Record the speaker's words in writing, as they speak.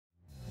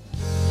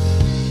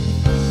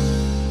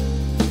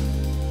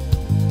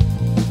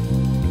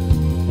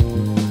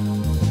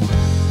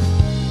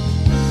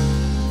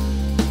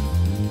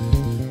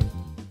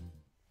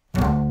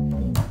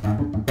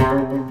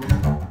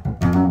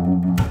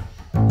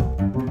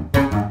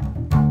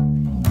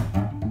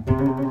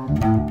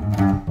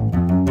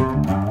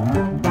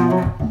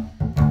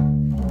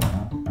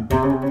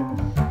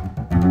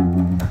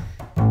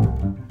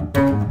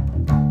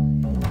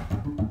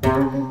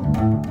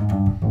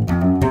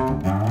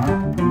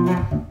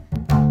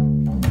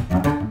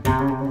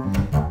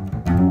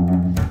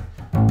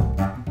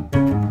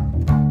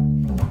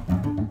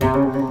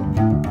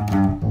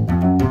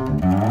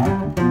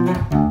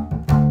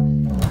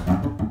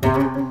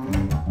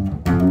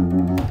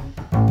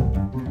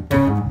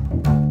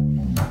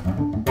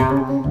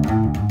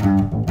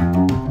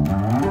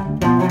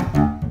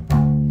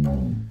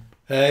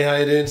Hey, how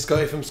you doing?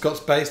 Scotty from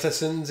Scott's Bass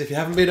Lessons. If you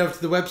haven't been over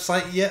to the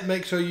website yet,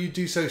 make sure you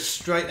do so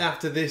straight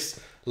after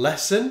this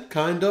lesson,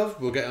 kind of.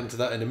 We'll get onto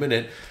that in a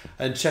minute.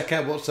 And check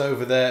out what's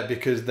over there,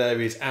 because there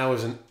is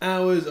hours and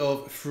hours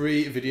of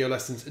free video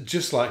lessons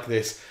just like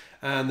this.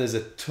 And there's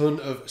a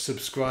ton of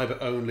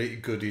subscriber-only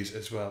goodies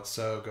as well.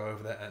 So go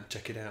over there and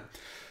check it out.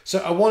 So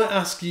I want to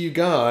ask you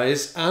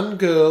guys and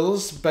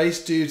girls,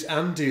 bass dudes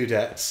and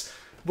dudettes,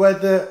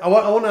 whether... I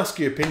want to ask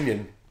your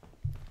opinion.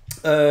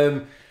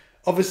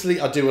 Obviously,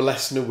 I do a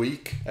lesson a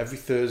week, every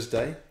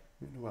Thursday.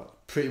 Well,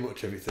 pretty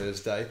much every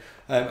Thursday.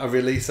 I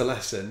release a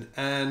lesson,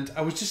 and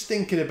I was just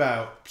thinking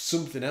about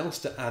something else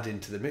to add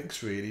into the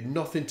mix, really.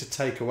 Nothing to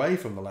take away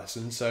from the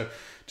lesson, so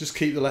just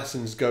keep the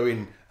lessons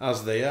going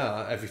as they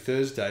are every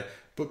Thursday,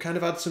 but kind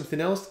of add something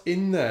else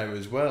in there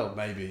as well.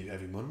 Maybe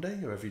every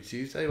Monday or every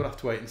Tuesday, we'll have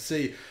to wait and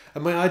see.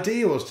 And my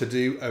idea was to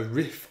do a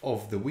riff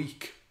of the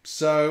week.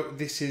 So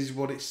this is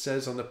what it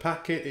says on the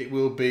packet. It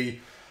will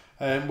be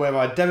where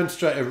I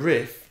demonstrate a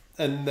riff,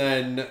 and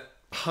then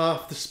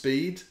half the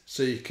speed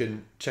so you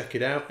can check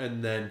it out,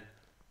 and then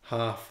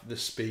half the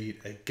speed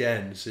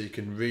again so you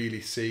can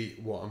really see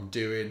what I'm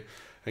doing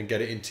and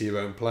get it into your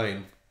own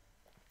playing.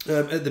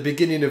 At the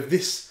beginning of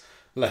this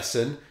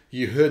lesson,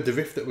 you heard the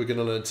riff that we're going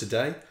to learn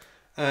today,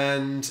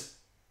 and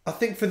I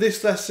think for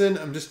this lesson,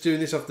 I'm just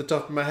doing this off the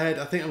top of my head,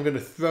 I think I'm going to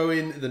throw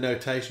in the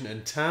notation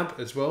and tab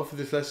as well for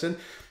this lesson.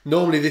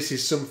 Normally this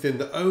is something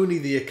that only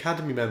the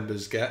Academy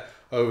members get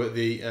over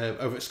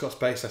at Scott's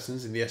Bass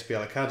Lessons in the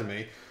SBL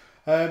Academy.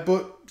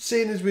 But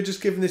seeing as we're just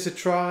giving this a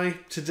try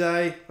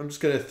today, I'm just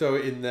going to throw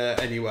it in there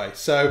anyway.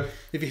 So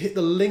if you hit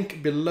the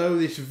link below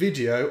this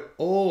video,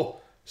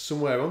 or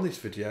somewhere on this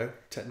video,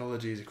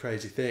 technology is a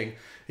crazy thing,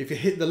 if you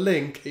hit the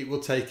link, it will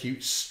take you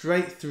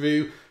straight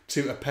through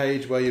to a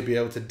page where you'll be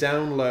able to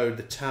download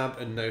the tab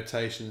and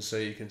notation so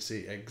you can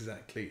see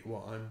exactly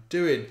what I'm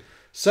doing.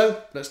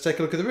 So let's take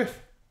a look at the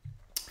riff.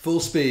 Full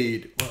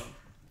speed. 1,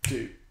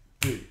 2,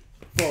 3,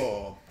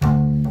 4.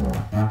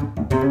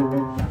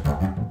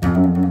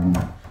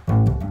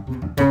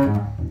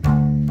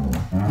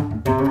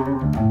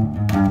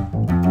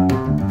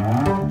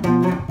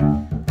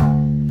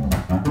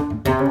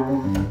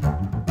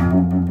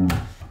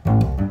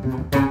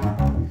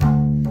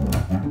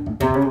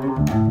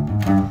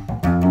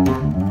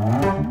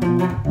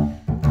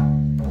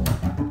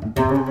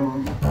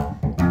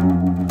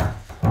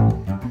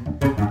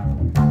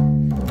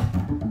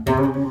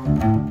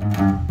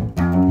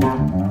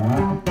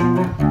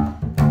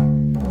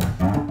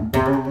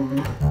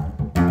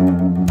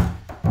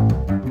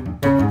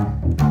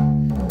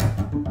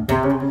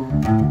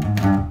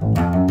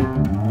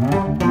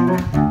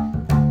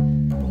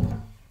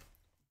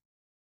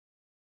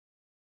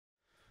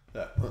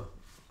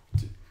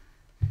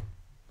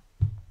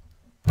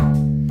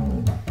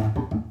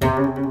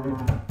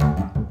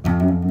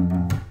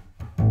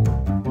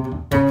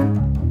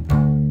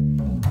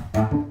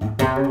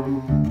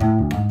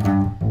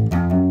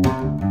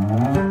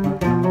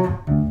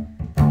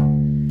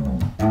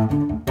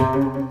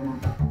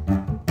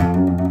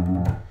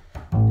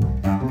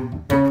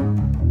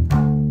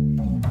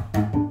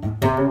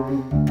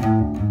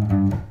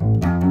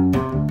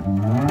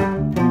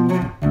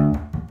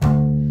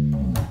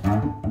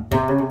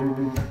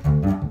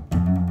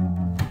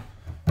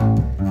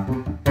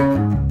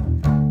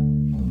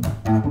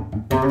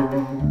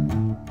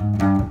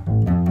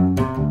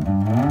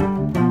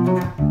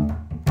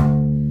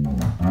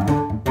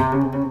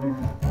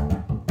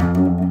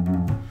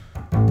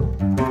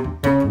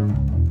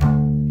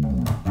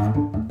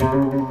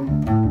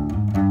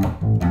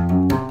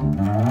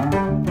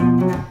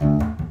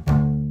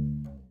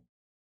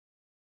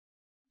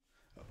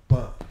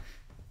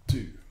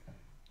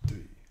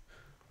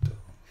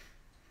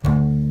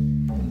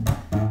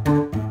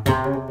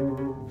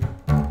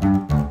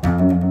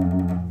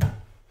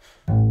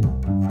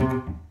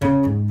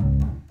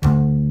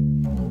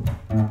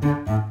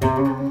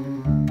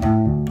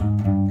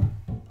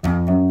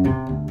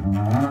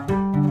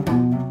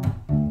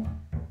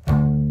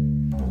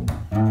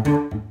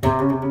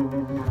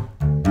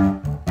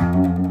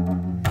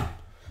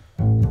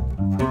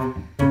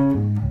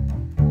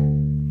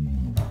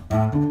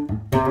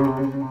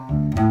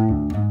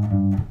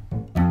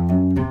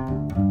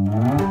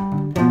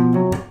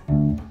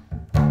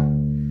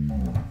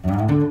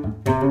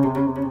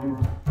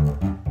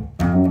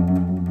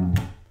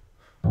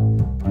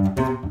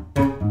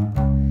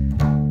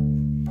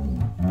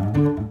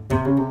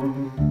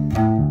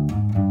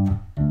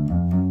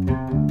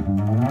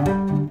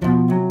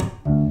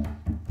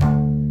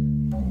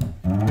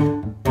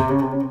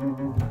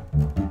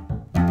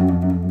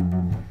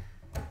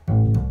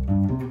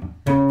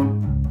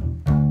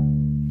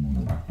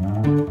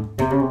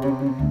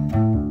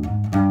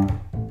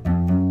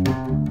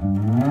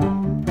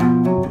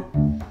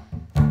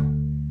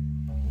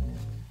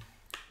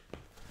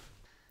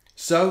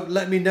 So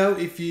let me know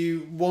if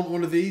you want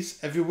one of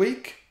these every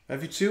week,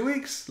 every 2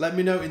 weeks. Let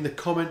me know in the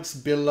comments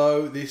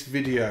below this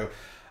video.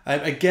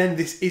 Again,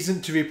 this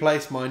isn't to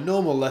replace my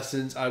normal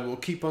lessons. I will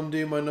keep on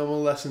doing my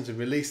normal lessons and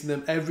releasing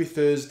them every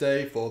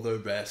Thursday for the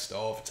rest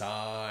of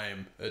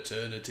time,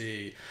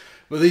 eternity.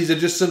 But these are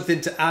just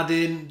something to add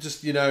in,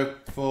 just, you know,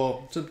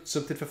 for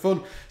something for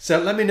fun. So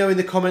let me know in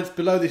the comments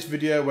below this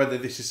video whether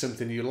this is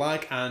something you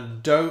like,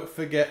 and don't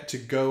forget to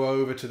go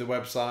over to the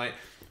website.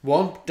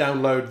 One,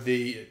 download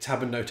the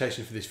tab and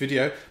notation for this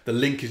video. The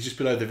link is just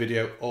below the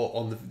video or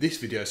on this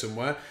video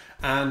somewhere.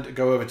 And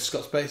go over to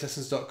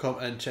scottsbasslessons.com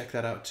and check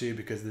that out too,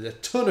 because there's a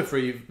ton of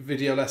free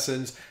video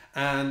lessons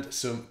and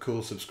some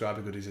cool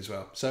subscriber goodies as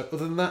well. So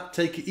other than that,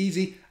 take it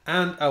easy,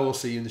 and I will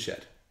see you in the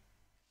shed.